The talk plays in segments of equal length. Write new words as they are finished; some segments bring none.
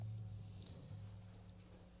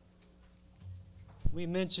We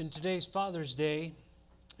mentioned today's Father's Day.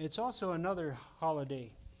 It's also another holiday,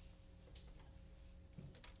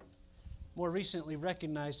 more recently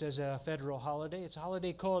recognized as a federal holiday. It's a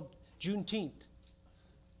holiday called Juneteenth.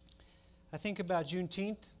 I think about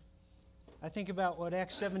Juneteenth. I think about what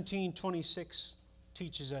Acts 17:26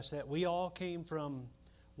 teaches us, that we all came from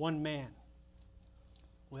one man.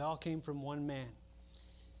 We all came from one man.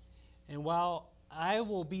 And while I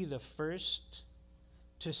will be the first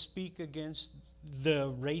to speak against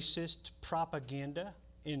the racist propaganda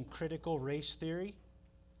in critical race theory,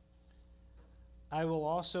 I will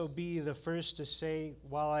also be the first to say,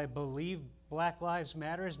 while I believe Black Lives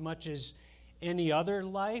Matter as much as any other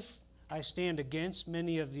life, I stand against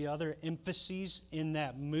many of the other emphases in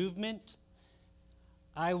that movement.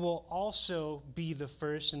 I will also be the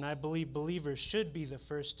first, and I believe believers should be the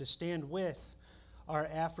first, to stand with our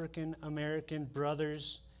African American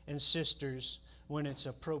brothers and sisters when it's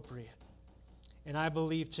appropriate. And I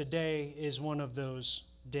believe today is one of those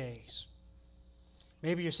days.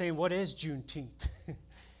 Maybe you're saying, what is Juneteenth?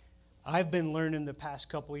 I've been learning the past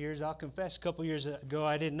couple years. I'll confess, a couple years ago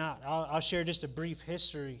I did not. I'll share just a brief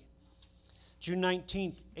history. June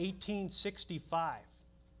 19th, 1865,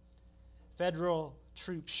 federal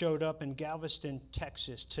troops showed up in Galveston,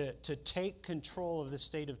 Texas to take control of the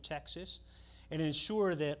state of Texas and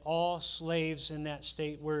ensure that all slaves in that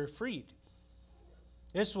state were freed.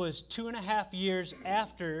 This was 2.5 years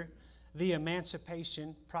after the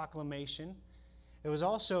Emancipation Proclamation. It was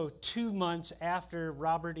also 2 months after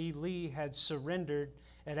Robert E. Lee had surrendered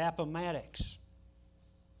at Appomattox.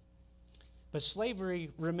 But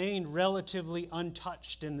slavery remained relatively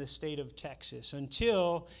untouched in the state of Texas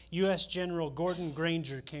until U.S. General Gordon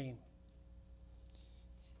Granger came.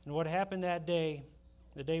 And what happened that day,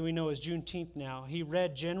 the day we know as Juneteenth now, he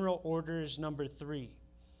read General Orders number 3.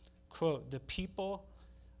 Quote, "The people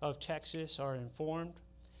of Texas are informed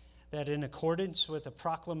that in accordance with a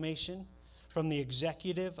proclamation from the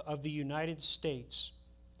executive of the United States,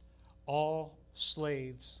 all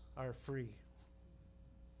slaves are free."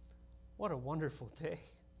 What a wonderful day.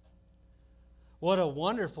 What a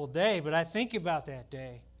wonderful day. But I think about that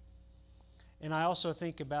day, and I also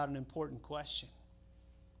think about an important question.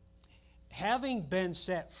 Having been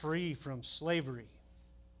set free from slavery,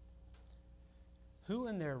 who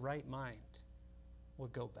in their right mind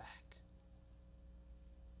would go back?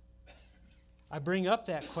 I bring up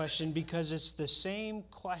that question because it's the same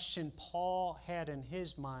question Paul had in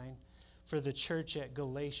his mind for the church at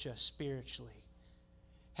Galatia spiritually.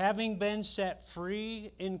 Having been set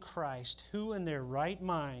free in Christ, who in their right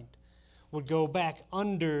mind would go back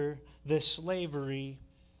under the slavery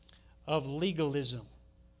of legalism?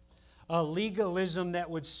 A legalism that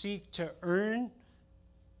would seek to earn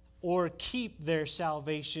or keep their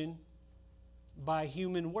salvation by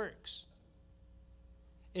human works.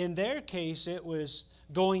 In their case, it was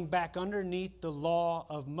going back underneath the law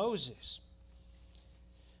of Moses.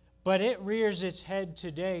 But it rears its head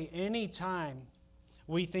today anytime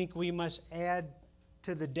we think we must add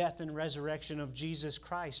to the death and resurrection of Jesus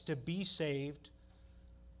Christ to be saved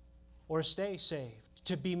or stay saved,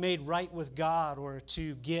 to be made right with God or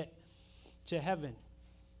to get to heaven.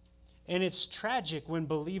 And it's tragic when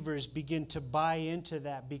believers begin to buy into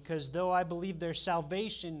that, because though I believe their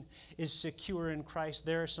salvation is secure in Christ,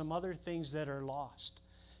 there are some other things that are lost.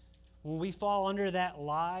 When we fall under that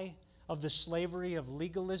lie of the slavery of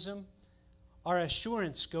legalism, our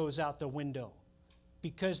assurance goes out the window,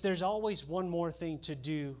 because there's always one more thing to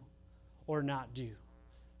do or not do.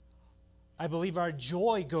 I believe our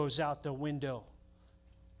joy goes out the window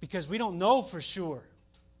because we don't know for sure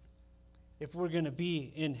if we're going to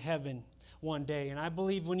be in heaven one day. And I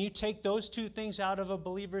believe when you take those two things out of a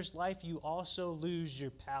believer's life, you also lose your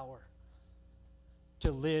power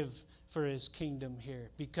to live for his kingdom here,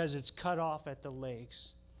 because it's cut off at the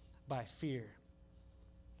legs by fear.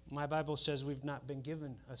 My Bible says we've not been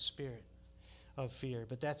given a spirit of fear,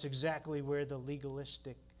 but that's exactly where the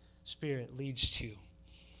legalistic spirit leads to.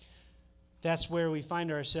 That's where we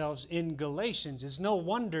find ourselves in Galatians. It's no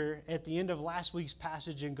wonder at the end of last week's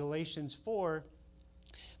passage in Galatians 4,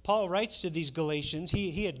 Paul writes to these Galatians.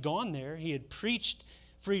 He had gone there. He had preached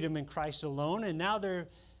freedom in Christ alone, and now they're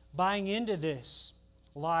buying into this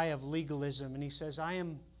lie of legalism. And he says, I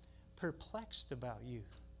am perplexed about you.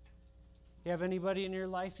 You have anybody in your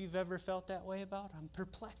life you've ever felt that way about? I'm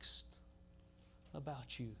perplexed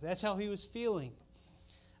about you. That's how he was feeling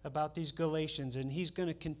about these Galatians, and he's going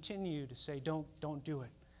to continue to say, don't do it.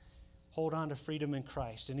 Hold on to freedom in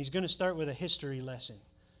Christ. And he's going to start with a history lesson.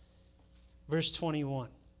 Verse 21,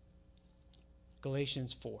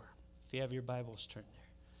 Galatians 4. If you have your Bibles, turn there.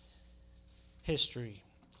 History.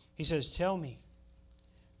 He says, tell me,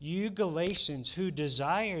 You Galatians who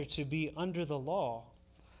desire to be under the law,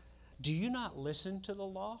 do you not listen to the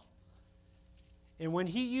law? And when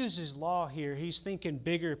he uses law here, he's thinking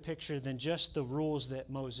bigger picture than just the rules that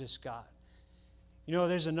Moses got. You know,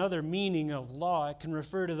 there's another meaning of law. It can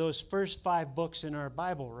refer to those first 5 books in our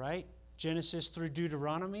Bible, right? Genesis through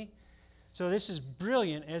Deuteronomy. So this is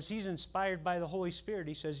brilliant. As he's inspired by the Holy Spirit,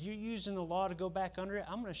 he says, you're using the law to go back under it.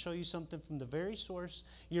 I'm going to show you something from the very source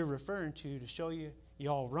you're referring to show you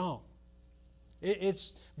all wrong.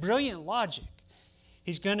 It's brilliant logic.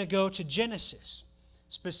 He's going to go to Genesis,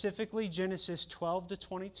 specifically Genesis 12 to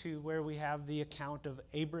 22, where we have the account of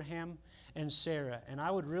Abraham and Sarah. And I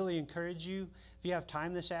would really encourage you, if you have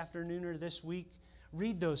time this afternoon or this week,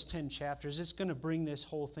 read those 10 chapters. It's going to bring this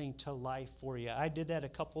whole thing to life for you. I did that a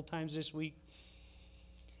couple times this week.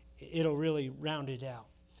 It'll really round it out.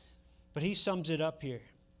 But he sums it up here.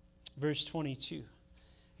 Verse 22.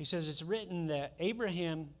 He says, it's written that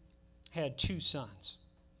Abraham had 2 sons.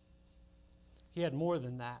 He had more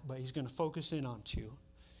than that, but he's going to focus in on 2.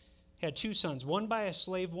 He had 2 sons, one by a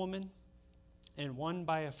slave woman and one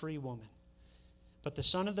by a free woman. But the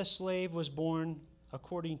son of the slave was born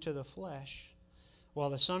according to the flesh, while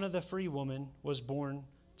the son of the free woman was born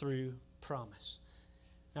through promise.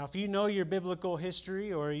 Now, if you know your biblical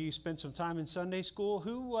history or you spent some time in Sunday school,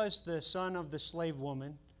 who was the son of the slave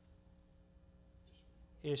woman?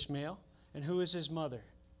 Ishmael. And who was his mother?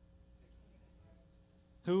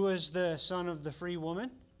 Who was the son of the free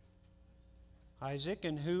woman? Isaac.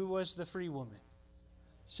 And who was the free woman?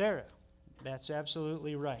 Sarah. That's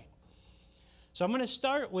absolutely right. So I'm going to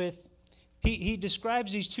start with, he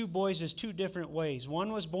describes these 2 boys as 2 different ways.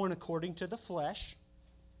 One was born according to the flesh,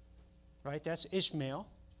 right? That's Ishmael.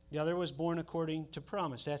 The other was born according to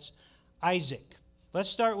promise. That's Isaac. Let's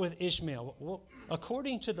start with Ishmael. Well,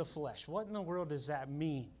 according to the flesh, what in the world does that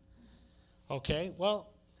mean? Okay, well,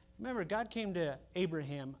 remember, God came to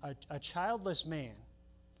Abraham, a childless man,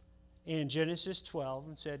 in Genesis 12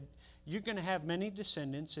 and said, you're going to have many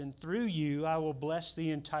descendants, and through you I will bless the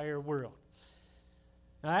entire world.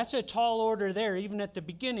 Now, that's a tall order there, even at the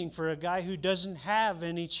beginning, for a guy who doesn't have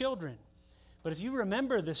any children. But if you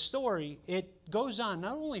remember the story, it goes on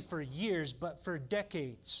not only for years, but for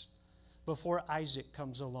decades before Isaac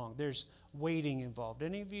comes along. There's waiting involved.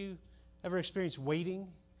 Any of you ever experienced waiting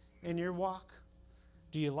in your walk?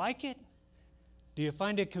 Do you like it? Do you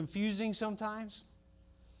find it confusing sometimes?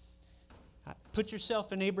 Put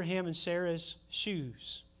yourself in Abraham and Sarah's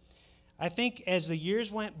shoes. I think as the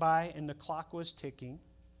years went by and the clock was ticking,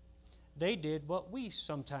 they did what we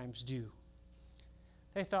sometimes do.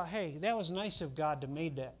 They thought, hey, that was nice of God to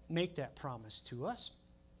make that promise to us.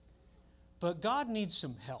 But God needs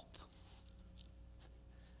some help.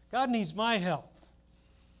 God needs my help.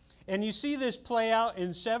 And you see this play out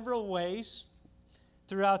in several ways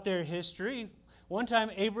throughout their history. One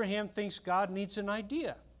time, Abraham thinks God needs an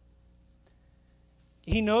idea.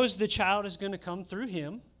 He knows the child is going to come through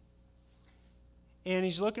him. And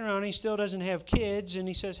he's looking around, he still doesn't have kids, and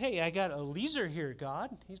he says, hey, I got Eliezer here,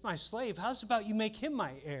 God. He's my slave. How's about you make him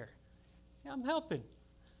my heir? Yeah, I'm helping.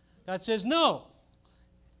 God says, no.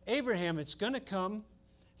 Abraham, it's going to come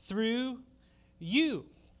through you.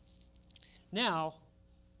 Now,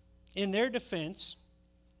 in their defense,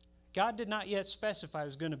 God did not yet specify it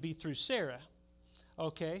was going to be through Sarah.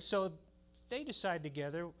 Okay, so they decide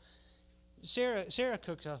together. Sarah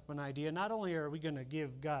cooks up an idea. Not only are we going to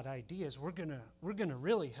give God ideas, we're going to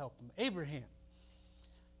really help him. Abraham,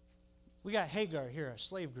 we got Hagar here, a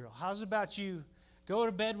slave girl. How's about you go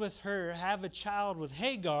to bed with her, have a child with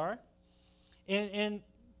Hagar, and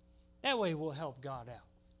that way we'll help God out,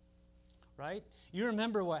 right? You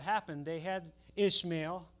remember what happened. They had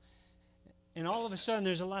Ishmael, and all of a sudden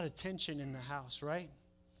there's a lot of tension in the house, right?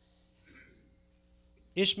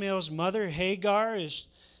 Ishmael's mother, Hagar, is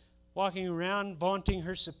walking around vaunting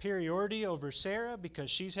her superiority over Sarah because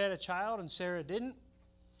she's had a child and Sarah didn't.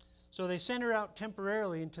 So they sent her out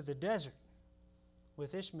temporarily into the desert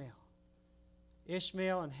with Ishmael.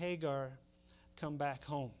 Ishmael and Hagar come back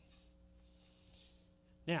home.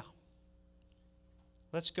 Now,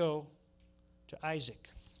 let's go to Isaac.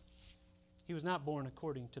 He was not born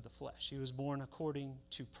according to the flesh. He was born according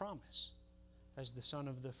to promise as the son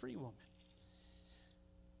of the free woman.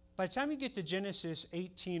 By the time you get to Genesis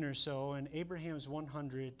 18 or so, and Abraham's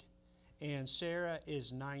 100 and Sarah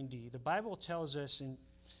is 90, the Bible tells us in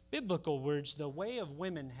biblical words, the way of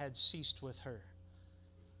women had ceased with her.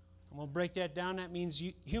 I'm going to break that down. That means,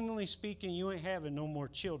 humanly speaking, you ain't having no more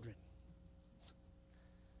children.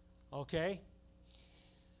 Okay?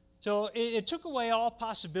 So it took away all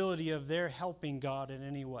possibility of their helping God in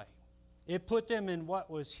any way. It put them in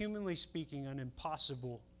what was, humanly speaking, an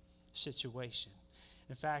impossible situation.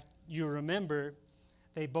 In fact, you remember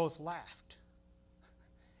they both laughed.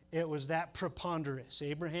 It was that preponderance.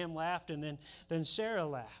 Abraham laughed, and then Sarah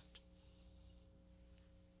laughed.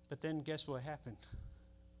 But then guess what happened?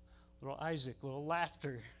 Little Isaac, little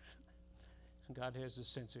laughter. God has a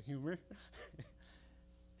sense of humor.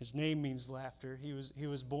 His name means laughter. He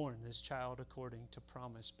was born, this child, according to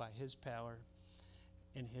promise, by his power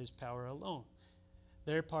and his power alone.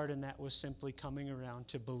 Their part in that was simply coming around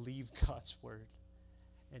to believe God's word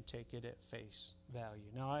and take it at face value.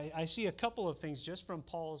 Now, I see a couple of things just from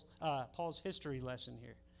Paul's history lesson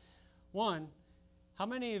here. One, how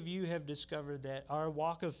many of you have discovered that our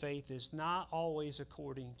walk of faith is not always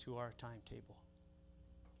according to our timetable?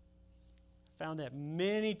 I found that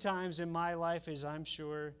many times in my life, as I'm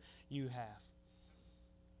sure you have.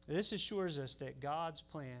 This assures us that God's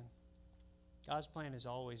plan is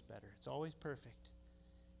always better. It's always perfect.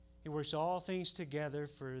 He works all things together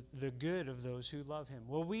for the good of those who love him.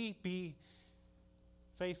 Will we be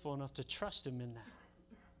faithful enough to trust him in that?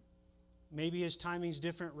 Maybe his timing's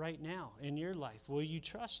different right now in your life. Will you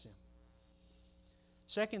trust him?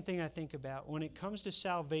 Second thing I think about, when it comes to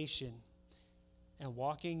salvation and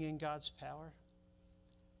walking in God's power,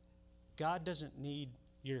 God doesn't need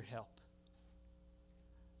your help.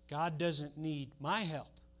 God doesn't need my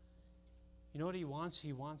help. You know what he wants?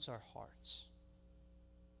 He wants our hearts.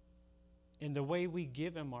 And the way we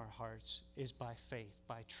give him our hearts is by faith,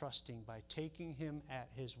 by trusting, by taking him at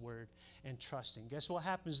his word and trusting. Guess what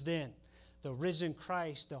happens then? The risen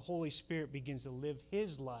Christ, the Holy Spirit, begins to live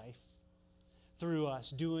his life through us,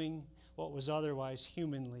 doing what was otherwise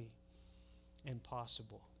humanly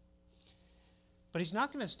impossible. But he's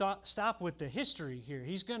not going to stop with the history here.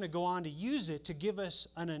 He's going to go on to use it to give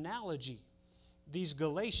us an analogy, these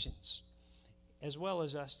Galatians, as well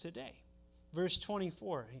as us today. Verse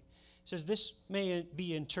 24, he says, this may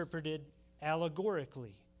be interpreted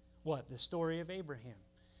allegorically. What? The story of Abraham.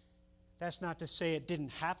 That's not to say it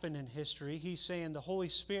didn't happen in history. He's saying the Holy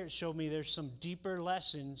Spirit showed me there's some deeper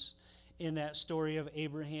lessons in that story of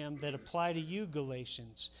Abraham that apply to you,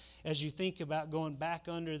 Galatians, as you think about going back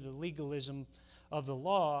under the legalism of the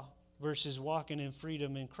law versus walking in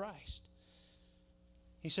freedom in Christ.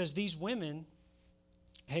 He says these women,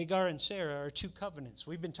 Hagar and Sarah, are two covenants.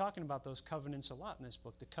 We've been talking about those covenants a lot in this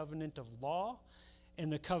book. The covenant of law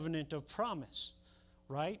and the covenant of promise,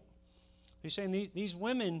 right? He's saying these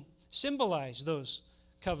women symbolize those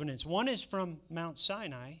covenants. One is from Mount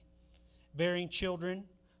Sinai, bearing children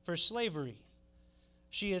for slavery.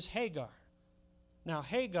 She is Hagar. Now,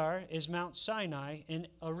 Hagar is Mount Sinai in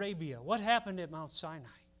Arabia. What happened at Mount Sinai?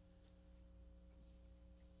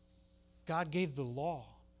 God gave the law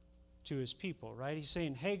to his people, right? He's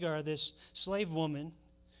saying Hagar, this slave woman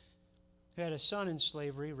who had a son in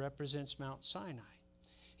slavery, represents Mount Sinai.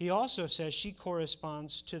 He also says she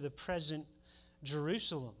corresponds to the present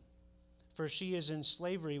Jerusalem, for she is in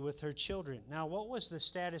slavery with her children. Now, what was the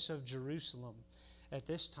status of Jerusalem at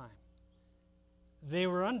this time? They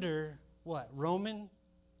were under what? Roman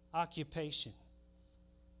occupation.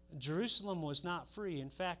 Jerusalem was not free. In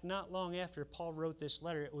fact, not long after Paul wrote this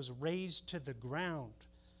letter, it was razed to the ground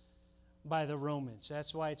by the Romans.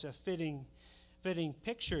 That's why it's a fitting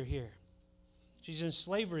picture here. She's in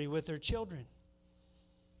slavery with her children.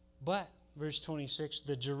 But, verse 26,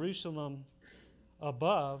 the Jerusalem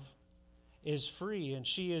above is free, and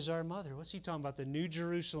she is our mother. What's he talking about? The new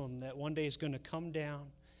Jerusalem that one day is going to come down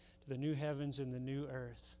to the new heavens and the new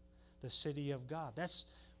earth, the city of God.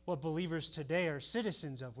 That's what believers today are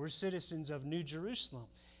citizens of. We're citizens of New Jerusalem.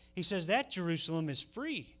 He says that Jerusalem is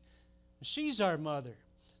free. She's our mother.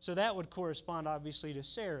 So that would correspond, obviously, to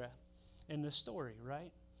Sarah in the story,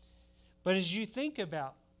 right? But as you think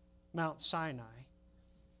about Mount Sinai,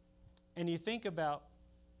 and you think about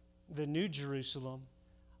the New Jerusalem,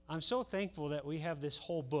 I'm so thankful that we have this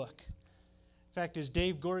whole book. In fact, as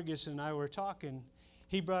Dave Gorgas and I were talking,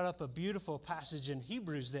 he brought up a beautiful passage in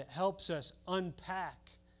Hebrews that helps us unpack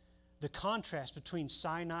the contrast between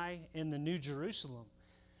Sinai and the New Jerusalem.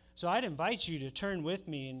 So I'd invite you to turn with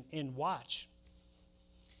me and watch.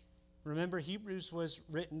 Remember, Hebrews was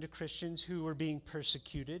written to Christians who were being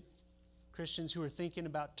persecuted, Christians who were thinking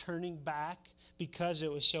about turning back because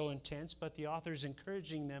it was so intense, but the author's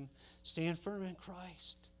encouraging them, stand firm in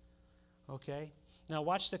Christ. Okay? Now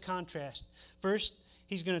watch the contrast. First,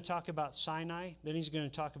 he's going to talk about Sinai, then he's going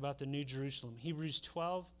to talk about the New Jerusalem. Hebrews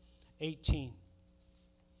 12:18.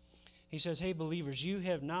 He says, hey, believers, you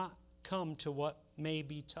have not come to what may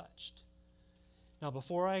be touched. Now,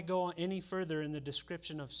 before I go any further in the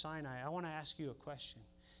description of Sinai, I want to ask you a question.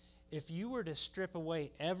 If you were to strip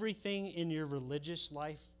away everything in your religious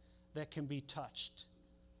life that can be touched,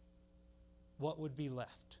 what would be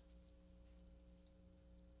left?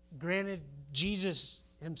 Granted, Jesus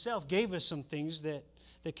himself gave us some things that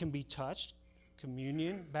can be touched.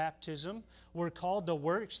 Communion, baptism. We're called to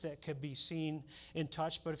works that could be seen and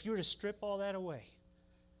touched. But if you were to strip all that away,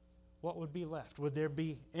 what would be left? Would there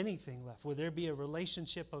be anything left? Would there be a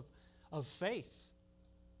relationship of faith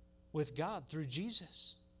with God through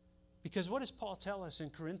Jesus? Because what does Paul tell us in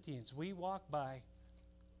Corinthians? We walk by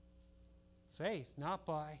faith, not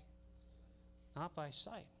by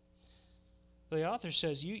sight. The author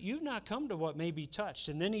says, you've not come to what may be touched.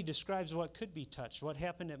 And then he describes what could be touched, what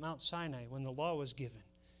happened at Mount Sinai when the law was given.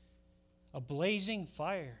 A blazing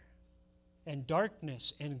fire and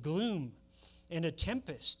darkness and gloom and a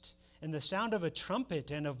tempest and the sound of a trumpet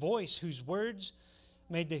and a voice whose words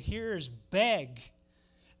made the hearers beg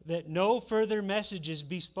that no further messages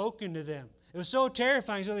be spoken to them. It was so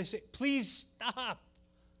terrifying. So they say, please stop.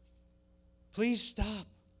 Please stop.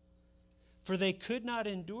 For they could not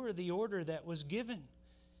endure the order that was given.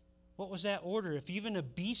 What was that order? If even a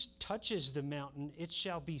beast touches the mountain, it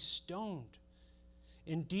shall be stoned.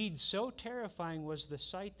 Indeed, so terrifying was the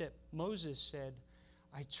sight that Moses said,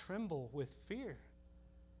 I tremble with fear.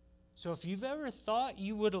 So if you've ever thought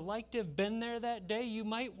you would have liked to have been there that day, you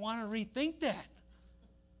might want to rethink that.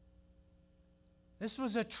 This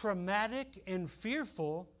was a traumatic and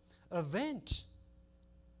fearful event.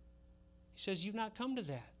 He says, you've not come to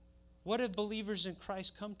that. What have believers in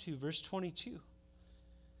Christ come to? Verse 22.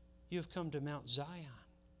 You have come to Mount Zion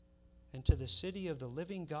and to the city of the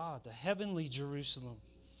living God, the heavenly Jerusalem,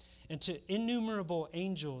 and to innumerable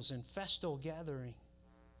angels in festal gathering,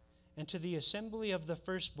 and to the assembly of the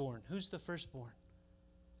firstborn. Who's the firstborn?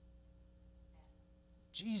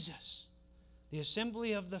 Jesus. The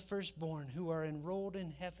assembly of the firstborn who are enrolled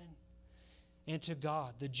in heaven, and to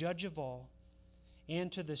God, the judge of all,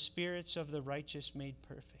 and to the spirits of the righteous made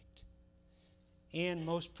perfect. And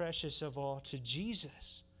most precious of all, to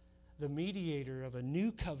Jesus, the mediator of a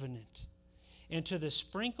new covenant, and to the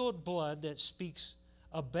sprinkled blood that speaks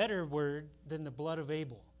a better word than the blood of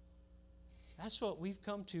Abel. That's what we've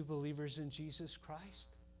come to, believers in Jesus Christ.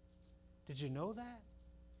 Did you know that?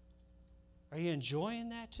 Are you enjoying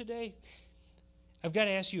that today? I've got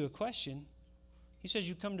to ask you a question. He says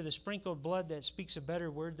you come to the sprinkled blood that speaks a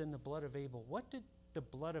better word than the blood of Abel. What did the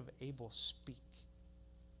blood of Abel speak?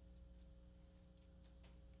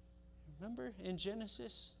 Remember in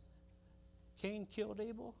Genesis, Cain killed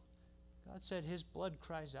Abel? God said, his blood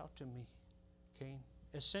cries out to me, Cain.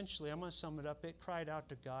 Essentially, I'm going to sum it up. It cried out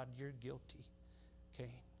to God, you're guilty,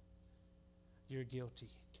 Cain. You're guilty.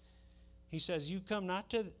 He says, you come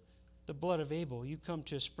not to the blood of Abel. You come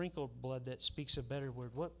to a sprinkled blood that speaks a better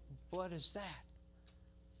word. What blood is that?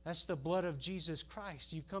 That's the blood of Jesus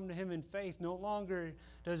Christ. You come to him in faith. No longer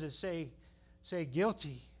does it say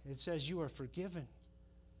guilty. It says you are forgiven.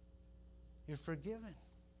 You're forgiven.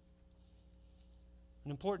 An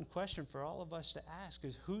important question for all of us to ask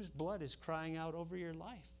is, whose blood is crying out over your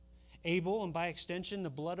life? Abel, and by extension, the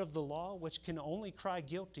blood of the law, which can only cry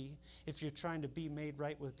guilty if you're trying to be made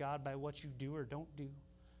right with God by what you do or don't do?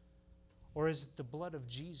 Or is it the blood of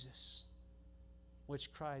Jesus,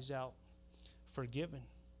 which cries out, forgiven?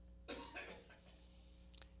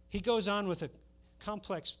 He goes on with a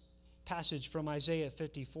complex passage from Isaiah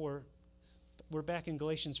 54. We're back in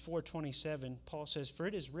Galatians 4:27. Paul says, for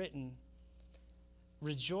it is written,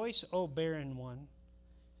 rejoice, O barren one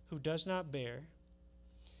who does not bear.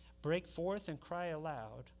 Break forth and cry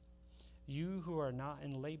aloud, you who are not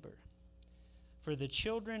in labor. For the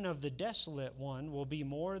children of the desolate one will be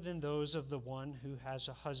more than those of the one who has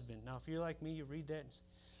a husband. Now, if you're like me, you read that.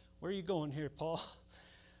 Where are you going here, Paul?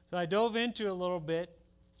 So I dove into it a little bit,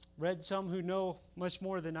 read some who know much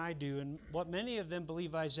more than I do, and what many of them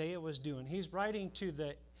believe Isaiah was doing. He's writing to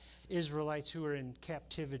the Israelites who are in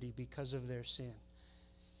captivity because of their sin.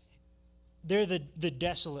 They're the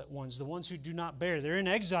desolate ones, the ones who do not bear. They're in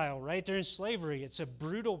exile, right? They're in slavery. It's a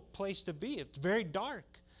brutal place to be. It's very dark.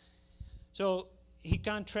 So he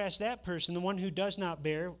contrasts that person, the one who does not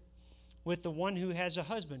bear, with the one who has a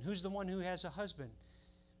husband. Who's the one who has a husband?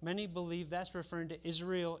 Many believe that's referring to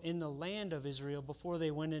Israel in the land of Israel before they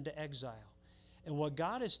went into exile. And what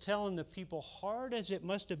God is telling the people, hard as it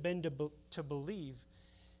must have been to believe,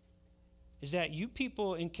 is that you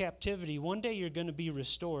people in captivity, one day you're going to be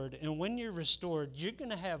restored. And when you're restored, you're going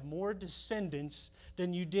to have more descendants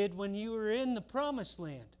than you did when you were in the promised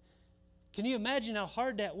land. Can you imagine how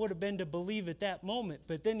hard that would have been to believe at that moment?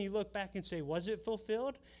 But then you look back and say, was it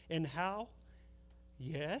fulfilled? And how?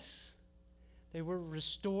 Yes. They were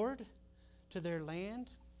restored to their land.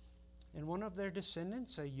 And one of their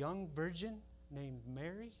descendants, a young virgin named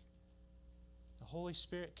Mary, the Holy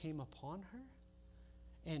Spirit came upon her,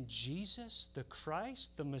 and Jesus, the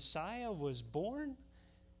Christ, the Messiah, was born.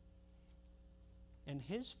 And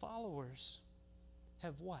his followers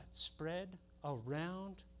have what? Spread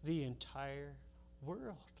around the entire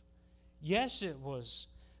world. Yes, it was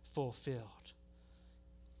fulfilled.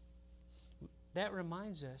 That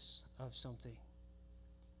reminds us of something.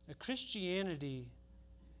 Christianity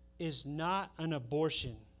is not an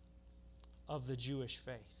abortion of the Jewish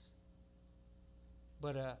faith,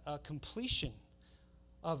 but a completion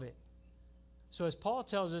of it. So as Paul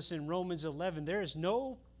tells us in Romans 11, there is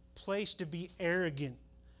no place to be arrogant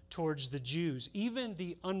towards the Jews, even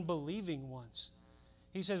the unbelieving ones.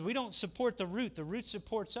 He says, we don't support the root. The root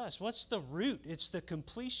supports us. What's the root? It's the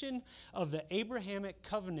completion of the Abrahamic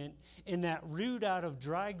covenant in that root out of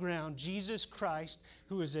dry ground, Jesus Christ,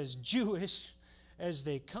 who is as Jewish as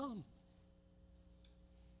they come.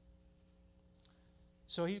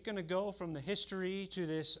 So he's going to go from the history to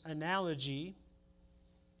this analogy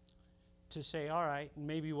to say, all right,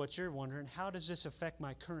 maybe what you're wondering, how does this affect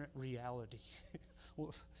my current reality?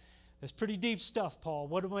 Well, that's pretty deep stuff, Paul.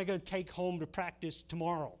 What am I going to take home to practice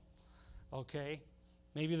tomorrow? Okay?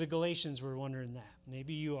 Maybe the Galatians were wondering that.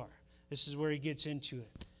 Maybe you are. This is where he gets into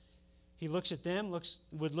it. He looks at them,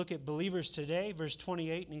 would look at believers today, verse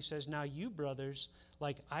 28, and he says, now you, brothers,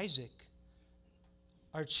 like Isaac,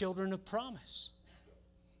 are children of promise.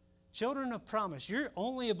 Children of promise. You're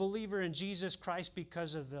only a believer in Jesus Christ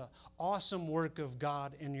because of the awesome work of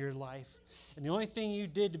God in your life. And the only thing you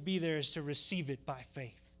did to be there is to receive it by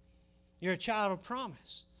faith. You're a child of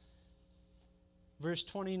promise. Verse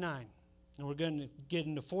 29. And we're going to get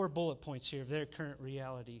into 4 bullet points here of their current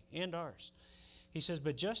reality and ours. He says,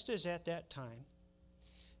 but just as at that time,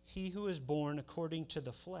 he who was born according to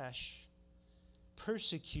the flesh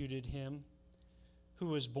persecuted him who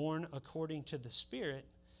was born according to the Spirit,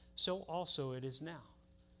 so also it is now.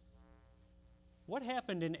 What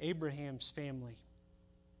happened in Abraham's family?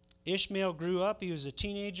 Ishmael grew up, he was a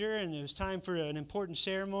teenager, and it was time for an important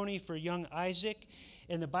ceremony for young Isaac.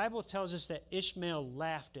 And the Bible tells us that Ishmael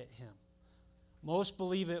laughed at him. Most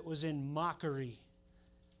believe it was in mockery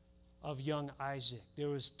of young Isaac. There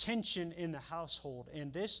was tension in the household,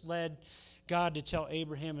 and this led God to tell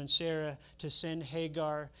Abraham and Sarah to send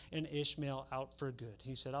Hagar and Ishmael out for good.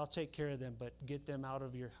 He said, I'll take care of them, but get them out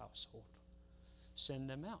of your household. Send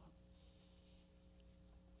them out.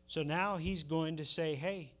 So now he's going to say,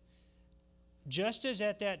 hey, just as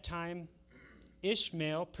at that time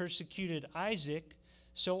Ishmael persecuted Isaac,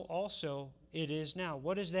 so also it is now.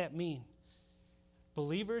 What does that mean?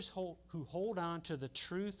 Believers who hold on to the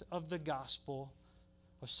truth of the gospel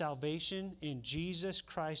of salvation in Jesus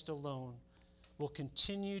Christ alone will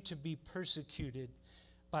continue to be persecuted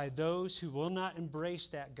by those who will not embrace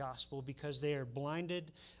that gospel because they are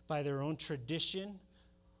blinded by their own tradition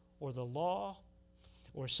or the law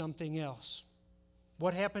or something else.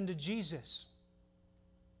 What happened to Jesus?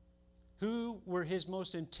 Who were his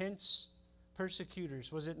most intense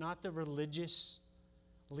persecutors? Was it not the religious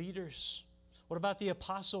leaders? What about the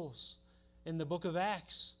apostles in the book of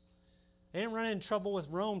Acts? They didn't run into trouble with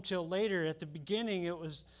Rome till later. At the beginning, it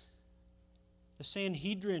was the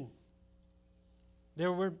Sanhedrin.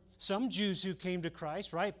 There were some Jews who came to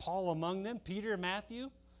Christ, right? Paul among them, Peter, Matthew.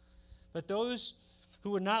 But those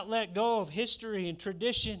who would not let go of history and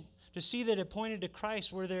tradition to see that it pointed to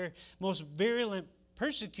Christ were their most virulent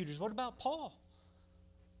persecutors. What about Paul?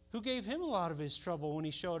 Who gave him a lot of his trouble when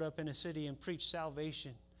he showed up in a city and preached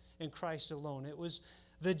salvation in Christ alone? It was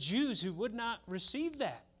the Jews who would not receive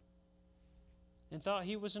that and thought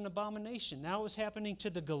he was an abomination. Now it was happening to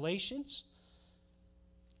the Galatians.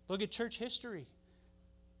 Look at church history.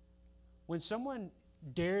 When someone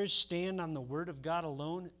dares stand on the word of God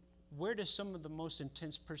alone, where does some of the most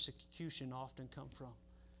intense persecution often come from?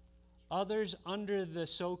 Others under the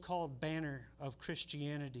so-called banner of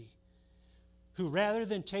Christianity, who rather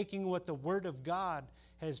than taking what the Word of God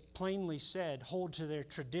has plainly said, hold to their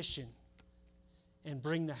tradition and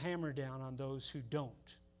bring the hammer down on those who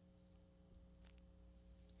don't.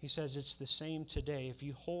 He says it's the same today. If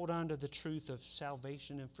you hold on to the truth of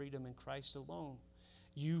salvation and freedom in Christ alone,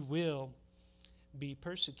 you will be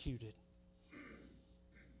persecuted.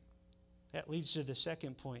 That leads to the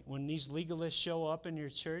second point. When these legalists show up in your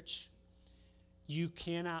church, you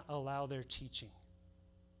cannot allow their teaching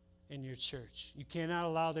in your church. You cannot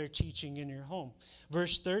allow their teaching in your home.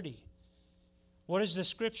 Verse 30. What does the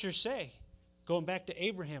scripture say? Going back to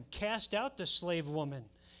Abraham, cast out the slave woman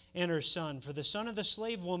and her son, for the son of the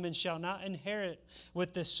slave woman shall not inherit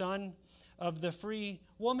with the son of the free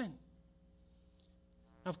woman.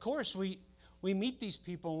 Of course, we we meet these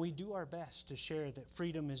people and we do our best to share that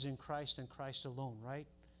freedom is in Christ and Christ alone, right?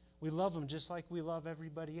 We love them just like we love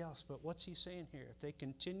everybody else. But what's he saying here? If they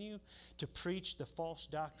continue to preach the false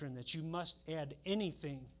doctrine that you must add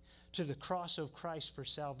anything to the cross of Christ for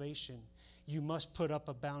salvation, you must put up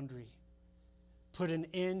a boundary. Put an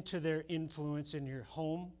end to their influence in your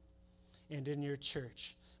home and in your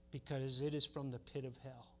church, because it is from the pit of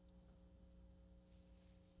hell.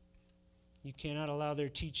 You cannot allow their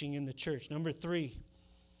teaching in the church. Number 3,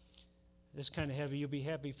 this is kind of heavy. You'll be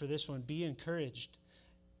happy for this one. Be encouraged.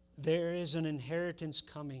 There is an inheritance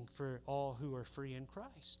coming for all who are free in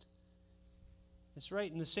Christ. It's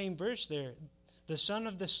right in the same verse there. The son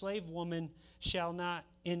of the slave woman shall not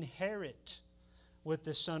inherit with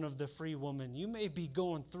the son of the free woman. You may be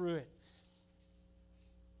going through it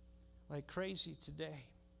like crazy today.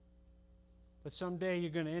 But someday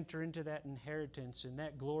you're going to enter into that inheritance, and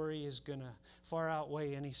that glory is going to far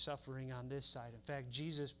outweigh any suffering on this side. In fact,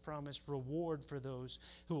 Jesus promised reward for those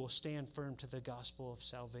who will stand firm to the gospel of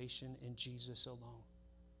salvation in Jesus alone.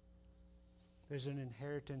 There's an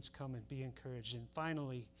inheritance coming. Be encouraged. And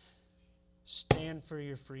finally, stand for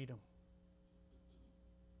your freedom.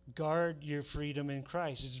 Guard your freedom in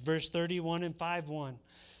Christ. It's verse 31 and 5:1.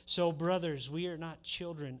 So, brothers, we are not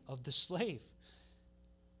children of the slave,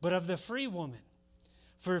 but of the free woman.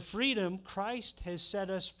 For freedom, Christ has set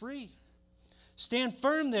us free. Stand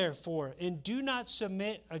firm, therefore, and do not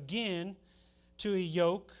submit again to a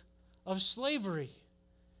yoke of slavery.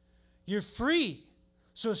 You're free,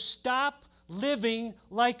 so stop living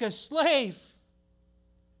like a slave.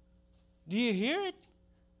 Do you hear it?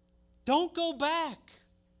 Don't go back.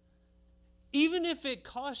 Even if it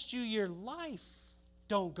costs you your life,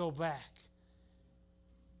 don't go back.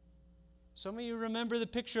 Some of you remember the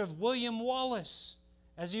picture of William Wallace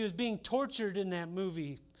as he was being tortured in that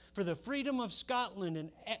movie for the freedom of Scotland.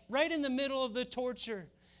 And right in the middle of the torture,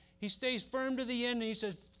 he stays firm to the end and he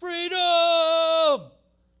says, "Freedom!"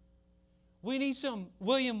 We need some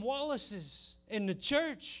William Wallaces in the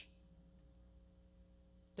church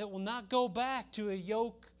that will not go back to a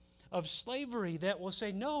yoke of slavery, that will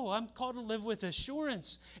say, no, I'm called to live with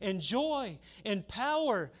assurance and joy and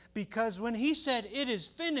power, because when he said it is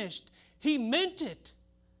finished, he meant it.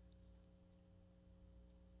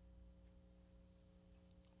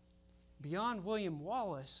 Beyond William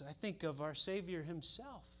Wallace, I think of our Savior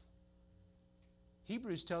himself.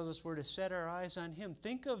 Hebrews tells us we're to set our eyes on him.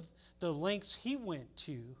 Think of the lengths he went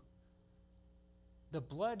to, the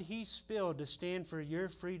blood he spilled to stand for your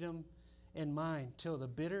freedom and mine till the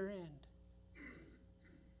bitter end.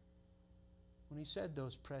 When he said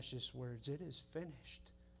those precious words, it is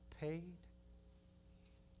finished, paid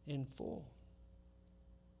in full.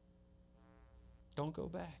 Don't go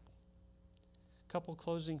back. A couple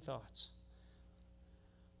closing thoughts.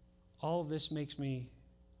 All of this makes me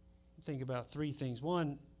think about 3 things.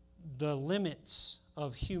 One, the limits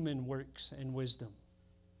of human works and wisdom.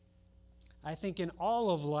 I think in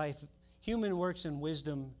all of life, human works and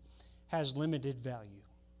wisdom has limited value,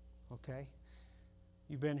 okay?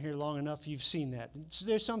 You've been here long enough, you've seen that.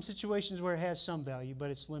 There's some situations where it has some value,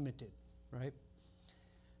 but it's limited, right?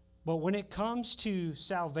 But when it comes to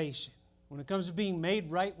salvation, when it comes to being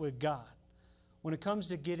made right with God, when it comes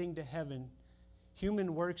to getting to heaven,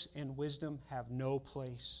 human works and wisdom have no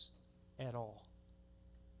place at all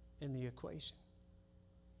in the equation.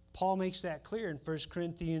 Paul makes that clear in 1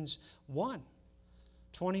 Corinthians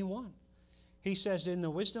 1:21. He says, in the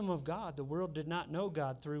wisdom of God, the world did not know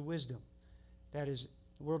God through wisdom. That is,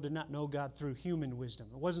 the world did not know God through human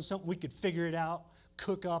wisdom. It wasn't something we could figure it out,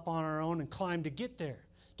 cook up on our own, and climb to get there.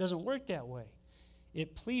 It doesn't work that way.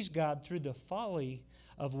 It pleased God through the folly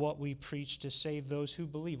of what we preach to save those who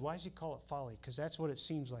believe. Why does he call it folly? Because that's what it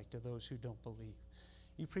seems like to those who don't believe.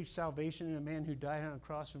 You preach salvation in a man who died on a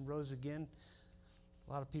cross and rose again,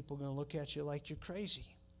 a lot of people are going to look at you like you're crazy.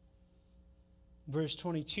 Verse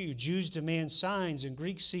 22, Jews demand signs and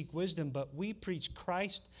Greeks seek wisdom, but we preach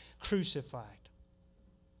Christ crucified,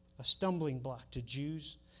 a stumbling block to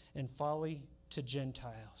Jews and folly to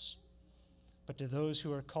Gentiles. But to those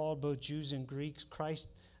who are called, both Jews and Greeks, Christ,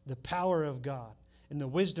 the power of God and the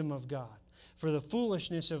wisdom of God. For the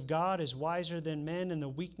foolishness of God is wiser than men, and the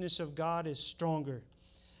weakness of God is stronger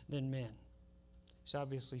than men. He's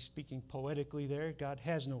obviously speaking poetically there. God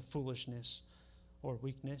has no foolishness or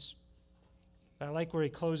weakness. I like where he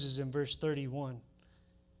closes in verse 31.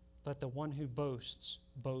 Let the one who boasts,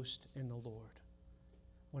 boast in the Lord.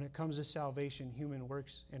 When it comes to salvation, human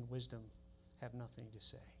works and wisdom have nothing to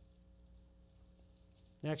say.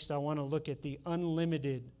 Next, I want to look at the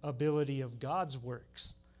unlimited ability of God's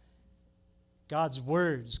works. God's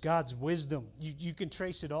words, God's wisdom. You can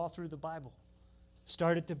trace it all through the Bible.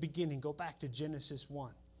 Start at the beginning. Go back to Genesis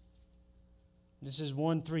 1. This is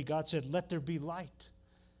 1:3. God said, let there be light.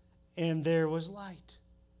 And there was light.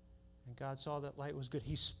 And God saw that light was good.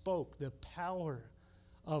 He spoke the power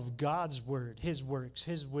of God's word, his works,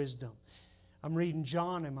 his wisdom. I'm reading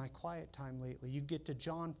John in my quiet time lately. You get to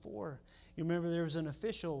John 4. You remember there was an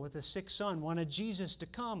official with a sick son, wanted Jesus to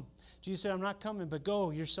come. Jesus said, I'm not coming, but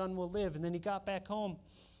go, your son will live. And then he got back home,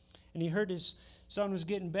 and he heard his son was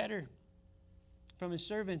getting better from his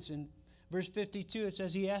servants. In verse 52, it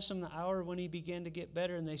says, he asked them the hour when he began to get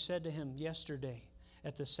better, and they said to him, yesterday,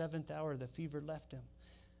 at the 7th hour, the fever left him.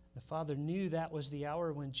 The father knew that was the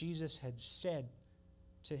hour when Jesus had said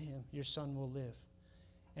to him, your son will live.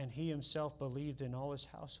 And he himself believed in all his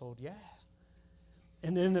household. Yeah.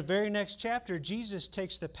 And then in the very next chapter, Jesus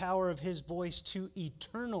takes the power of his voice to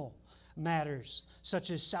eternal matters, such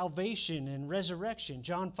as salvation and resurrection.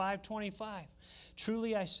 John 5:25.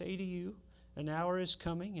 Truly I say to you, an hour is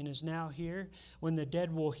coming and is now here when the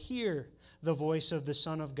dead will hear the voice of the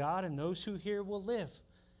Son of God, and those who hear will live.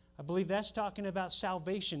 I believe that's talking about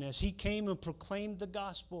salvation. As he came and proclaimed the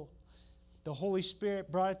gospel, the Holy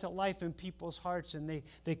Spirit brought it to life in people's hearts, and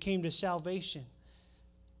they came to salvation.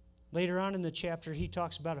 Later on in the chapter, he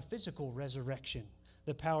talks about a physical resurrection,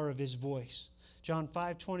 the power of his voice. John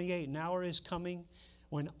 5:28, an hour is coming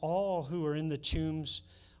when all who are in the tombs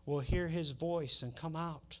will hear his voice and come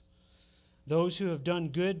out. Those who have done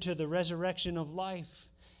good to the resurrection of life,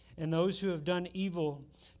 and those who have done evil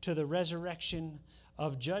to the resurrection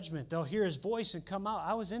of judgment. They'll hear his voice and come out.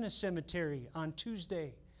 I was in a cemetery on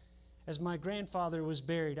Tuesday as my grandfather was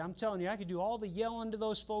buried. I'm telling you, I could do all the yelling to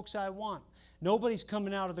those folks I want. Nobody's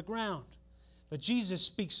coming out of the ground. But Jesus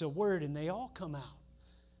speaks a word and they all come out.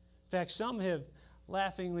 In fact, some have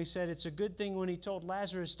laughingly said it's a good thing when he told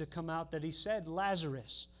Lazarus to come out that he said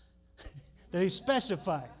Lazarus, that he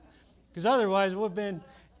specified. Because otherwise it would have been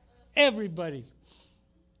everybody.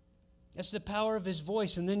 That's the power of his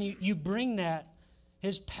voice. And then you bring that,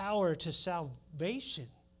 his power, to salvation.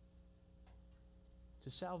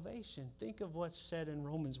 To salvation. Think of what's said in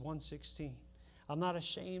Romans 1:16. I'm not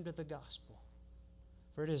ashamed of the gospel,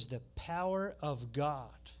 for it is the power of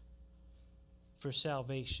God for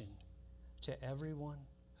salvation to everyone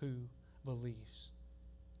who believes.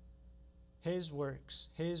 His works,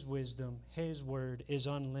 his wisdom, his word is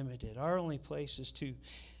unlimited. Our only place is to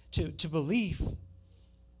believe,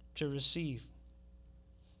 to receive.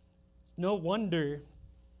 No wonder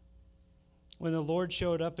when the Lord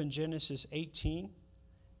showed up in Genesis 18,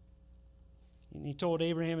 and he told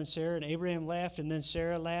Abraham and Sarah, and Abraham laughed, and then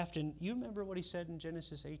Sarah laughed. And you remember what he said in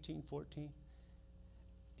Genesis 18:14?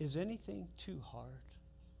 Is anything too hard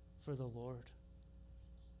for the Lord?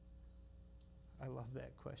 I love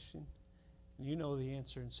that question. You know the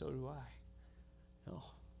answer, and so do I.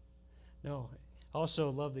 No. I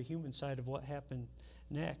also love the human side of what happened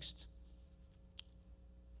next.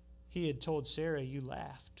 He had told Sarah, you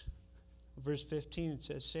laughed. Verse 15, it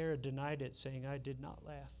says, Sarah denied it, saying, I did not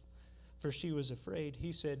laugh, for she was afraid.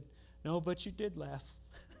 He said, no, but you did laugh.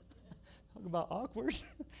 Talk about awkward.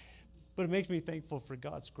 But it makes me thankful for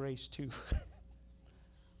God's grace too.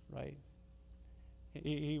 Right?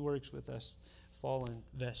 He works with us fallen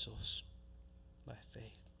vessels by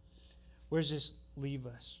faith. Where does this leave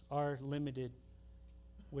us? Our limited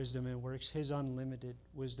wisdom and works, his unlimited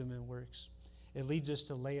wisdom and works. It leads us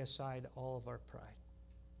to lay aside all of our pride.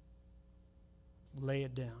 Lay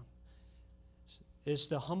it down. It's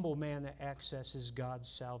the humble man that accesses God's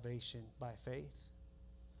salvation by faith,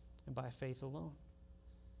 and by faith alone.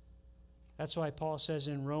 That's why Paul says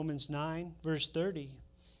in Romans 9, verse 30,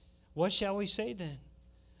 what shall we say then?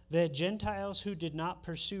 That Gentiles who did not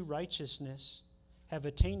pursue righteousness have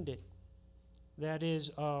attained it. That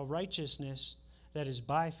is righteousness that is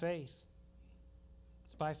by faith.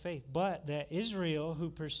 It's by faith. But that Israel, who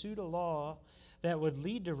pursued a law that would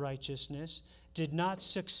lead to righteousness, did not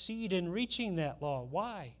succeed in reaching that law.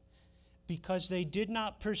 Why? Because they did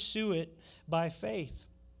not pursue it by faith,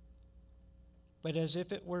 but as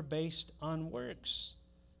if it were based on works.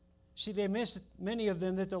 See, they missed, many of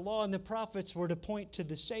them, that the law and the prophets were to point to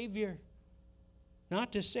the Savior,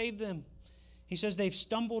 not to save them. He says they've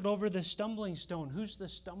stumbled over the stumbling stone. Who's the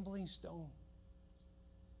stumbling stone?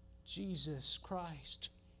 Jesus Christ.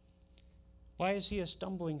 Why is he a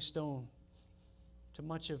stumbling stone to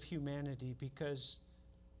much of humanity? Because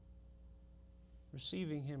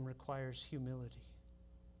receiving him requires humility.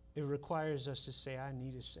 It requires us to say, I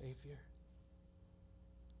need a Savior.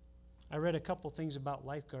 I read a couple things about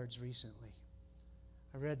lifeguards recently.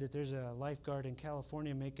 I read that there's a lifeguard in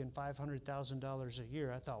California making $500,000 a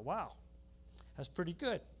year. I thought, wow, that's pretty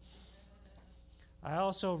good. I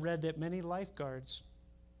also read that many lifeguards,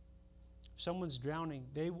 if someone's drowning,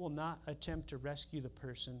 they will not attempt to rescue the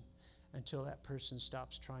person until that person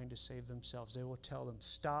stops trying to save themselves. They will tell them,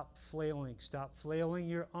 stop flailing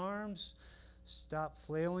your arms, stop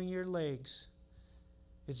flailing your legs.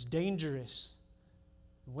 It's dangerous.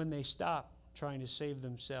 When they stop trying to save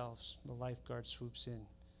themselves, the lifeguard swoops in.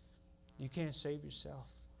 You can't save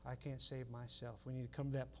yourself. I can't save myself. We need to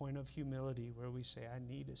come to that point of humility where we say, I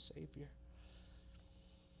need a Savior.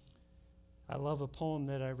 I love a poem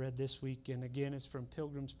that I read this week, and again, it's from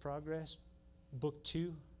Pilgrim's Progress, book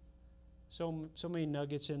 2. So many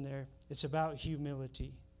nuggets in there. It's about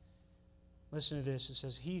humility. Listen to this. It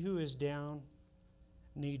says, he who is down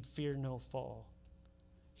need fear no fall.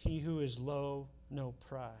 He who is low, no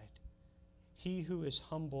pride. He who is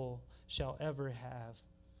humble shall ever have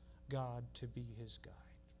God to be his guide.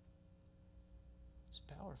 It's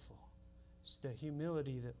powerful. It's the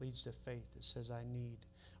humility that leads to faith that says, I need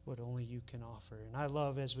what only you can offer. And I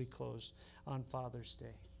love, as we close on Father's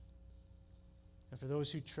Day, and for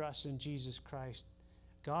those who trust in Jesus Christ,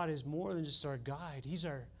 God is more than just our guide. He's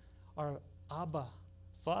our Abba,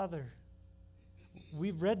 Father.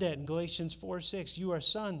 We've read that in Galatians 4:6. You are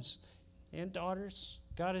sons and daughters.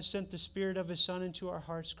 God has sent the Spirit of his Son into our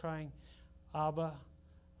hearts, crying, Abba,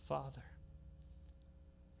 Father.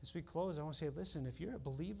 As we close, I want to say, listen, if you're a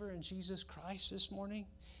believer in Jesus Christ this morning,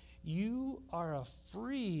 you are a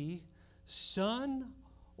free son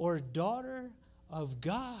or daughter of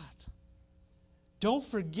God. Don't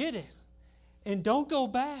forget it, and don't go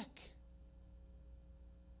back.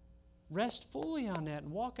 Rest fully on that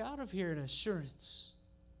and walk out of here in assurance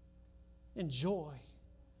and joy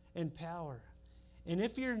and power. And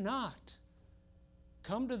if you're not,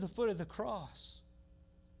 come to the foot of the cross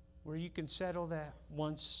where you can settle that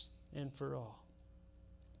once and for all.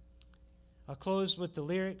 I'll close with the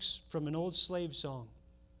lyrics from an old slave song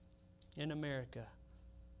in America.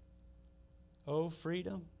 Oh,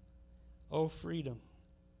 freedom, oh, freedom,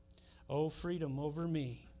 oh, freedom over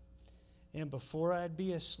me. And before I'd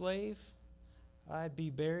be a slave, I'd be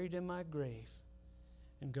buried in my grave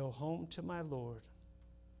and go home to my Lord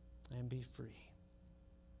and be free.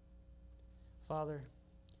 Father,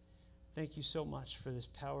 thank you so much for this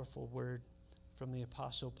powerful word from the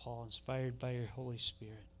Apostle Paul, inspired by your Holy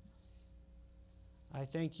Spirit. I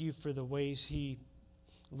thank you for the ways he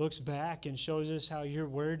looks back and shows us how your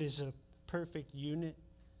word is a perfect unit.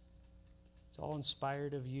 It's all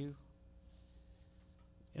inspired of you.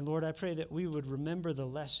 And Lord, I pray that we would remember the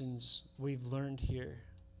lessons we've learned here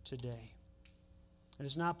today. And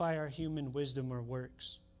it's not by our human wisdom or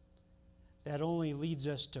works. That only leads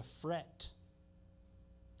us to fret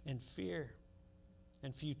and fear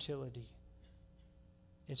and futility.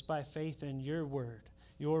 It's by faith in your word,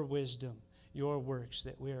 your wisdom, your works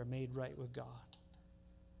that we are made right with God.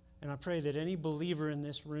 And I pray that any believer in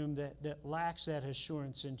this room that lacks that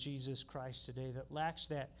assurance in Jesus Christ today, that lacks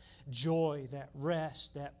that joy, that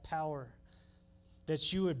rest, that power,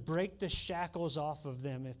 that you would break the shackles off of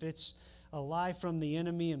them. If it's a lie from the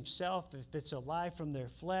enemy himself, if it's a lie from their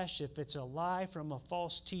flesh, if it's a lie from a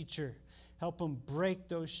false teacher, help them break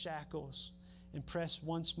those shackles and press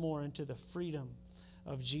once more into the freedom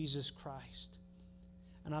of Jesus Christ.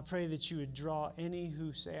 And I pray that you would draw any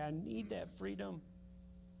who say, I need that freedom,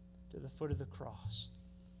 to the foot of the cross.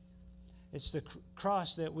 It's the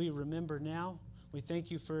cross that we remember now. We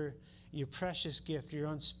thank you for your precious gift, your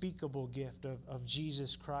unspeakable gift of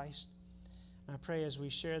Jesus Christ. And I pray as we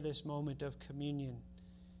share this moment of communion,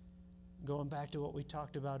 going back to what we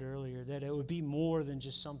talked about earlier, that it would be more than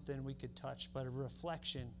just something we could touch, but a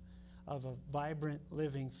reflection of a vibrant,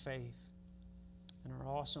 living faith in our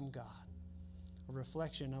awesome God, a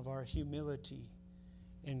reflection of our humility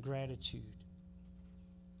and gratitude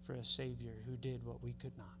for a Savior who did what we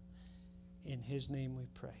could not. In his name we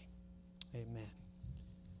pray. Amen.